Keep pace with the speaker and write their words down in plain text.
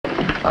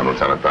I'm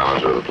Lieutenant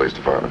Ballinger of the police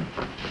department.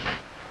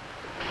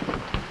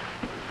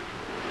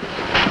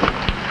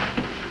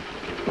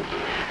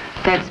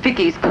 That's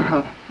Vicky's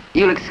girl.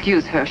 You'll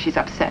excuse her. She's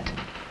upset.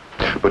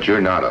 But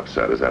you're not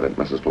upset, is that it,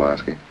 Mrs.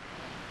 Pulaski?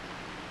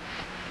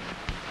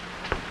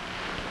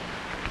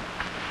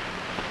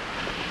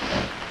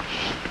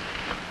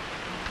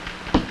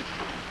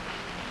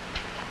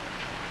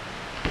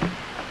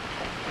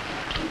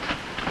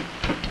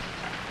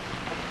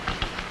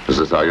 Is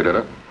this how you did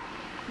it?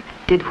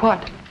 Did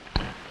what?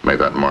 Made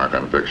that mark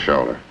on Vic's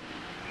shoulder.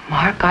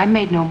 Mark? I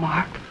made no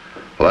mark.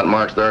 Well, that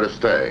mark's there to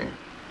stay.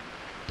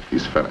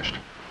 He's finished.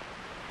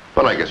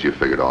 But I guess you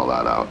figured all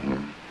that out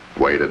and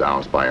weighed it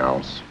ounce by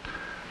ounce.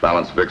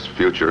 Balanced Vic's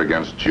future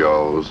against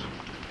Joe's.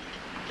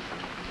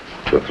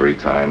 The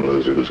three-time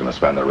loser who's going to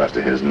spend the rest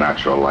of his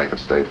natural life at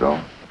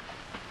Stateville.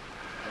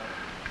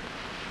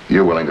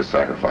 You're willing to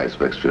sacrifice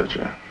Vic's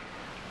future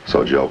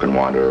so Joe can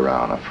wander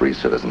around a free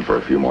citizen for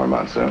a few more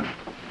months, huh?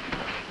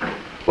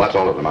 Well, that's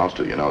all it amounts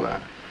to, you know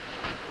that.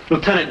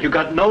 Lieutenant, you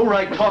got no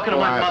right talking to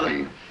my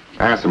mother.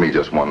 Answer me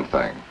just one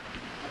thing.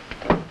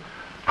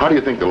 How do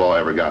you think the law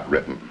ever got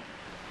written?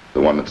 The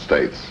one that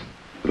states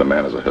that a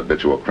man is a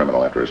habitual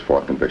criminal after his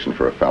fourth conviction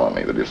for a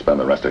felony, that he'll spend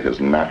the rest of his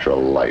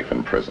natural life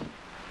in prison.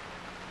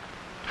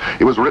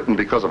 It was written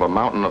because of a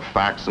mountain of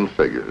facts and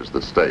figures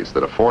that states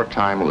that a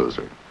four-time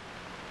loser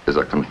is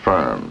a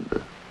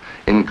confirmed,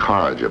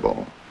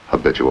 incorrigible,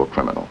 habitual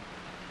criminal.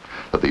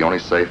 That the only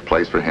safe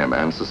place for him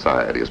and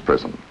society is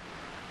prison.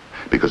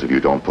 Because if you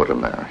don't put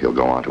him there, he'll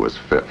go on to his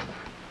fifth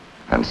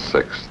and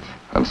sixth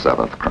and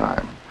seventh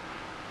crime.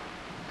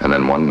 And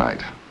then one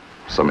night,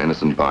 some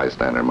innocent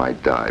bystander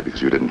might die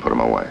because you didn't put him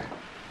away.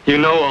 You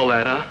know all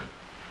that, huh?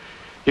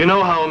 You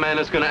know how a man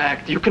is going to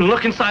act. You can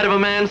look inside of a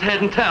man's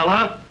head and tell,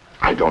 huh?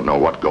 I don't know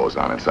what goes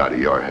on inside of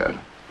your head.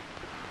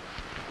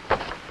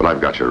 But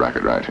I've got your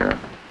record right here.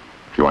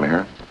 Do you want to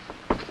hear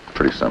it?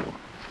 Pretty simple.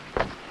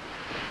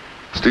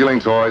 Stealing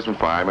toys from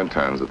 5 and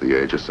 10s at the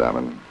age of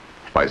 7.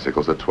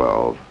 Bicycles at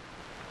 12.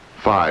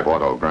 5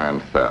 auto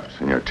grand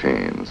thefts in your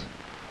teens.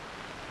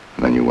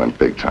 And then you went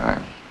big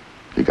time.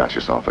 You got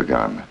yourself a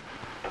gun.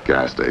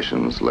 Gas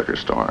stations, liquor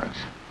stores.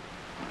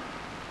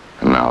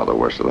 And now the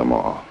worst of them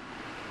all,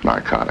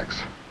 narcotics.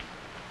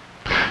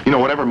 You know,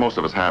 whatever most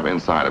of us have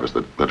inside of us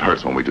that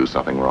hurts when we do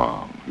something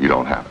wrong, you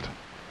don't have it.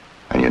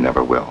 And you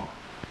never will.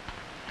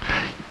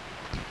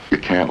 You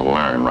can't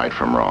learn right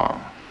from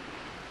wrong.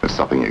 It's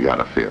something you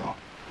gotta feel.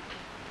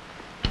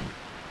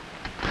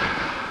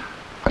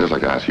 I'd just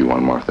like to ask you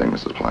one more thing,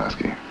 Mrs.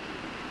 Pulaski.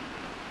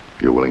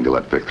 You're willing to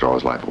let Vic throw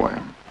his life away?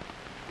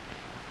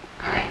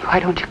 Why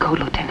don't you go,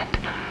 Lieutenant?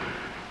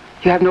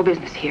 You have no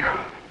business here.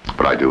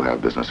 But I do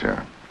have business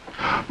here.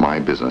 My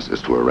business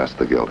is to arrest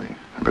the guilty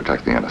and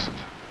protect the innocent.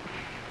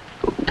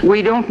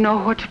 We don't know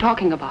what you're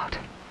talking about.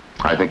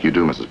 I think you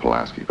do, Mrs.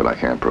 Pulaski, but I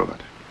can't prove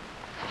it.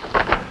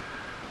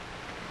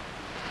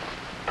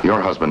 Your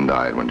husband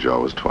died when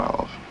Joe was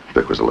 12.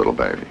 Vic was a little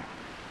baby.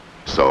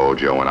 So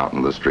Joe went out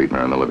into the street and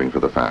earned a living for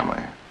the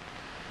family.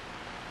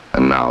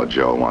 And now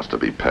Joe wants to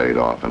be paid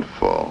off in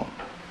full.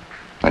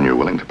 And you're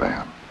willing to pay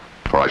him.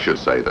 Or I should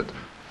say that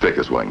Vic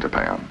is willing to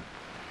pay him.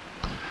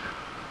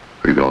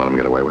 Are you going to let him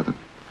get away with it?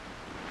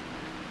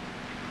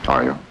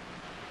 Are you?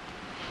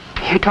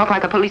 You talk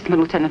like a policeman,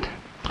 Lieutenant.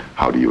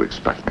 How do you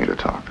expect me to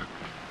talk?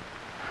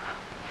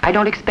 I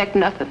don't expect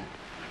nothing.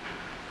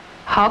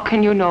 How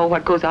can you know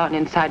what goes on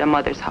inside a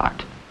mother's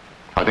heart?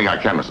 I think I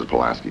can, Mrs.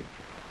 Pulaski.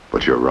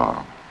 But you're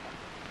wrong.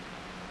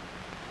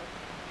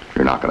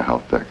 You're not going to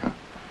help Vic, huh?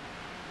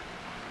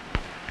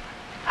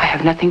 I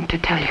have nothing to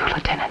tell you,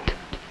 Lieutenant.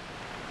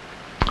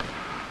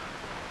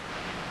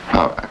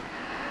 All right.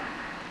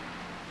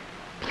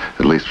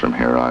 At least from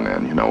here on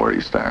in, you know where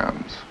he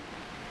stands.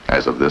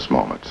 As of this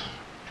moment,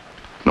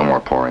 no more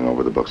poring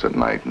over the books at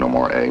night, no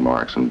more A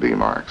marks and B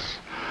marks,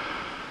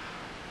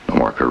 no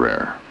more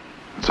career.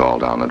 It's all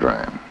down the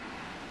drain.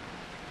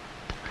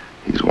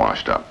 He's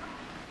washed up.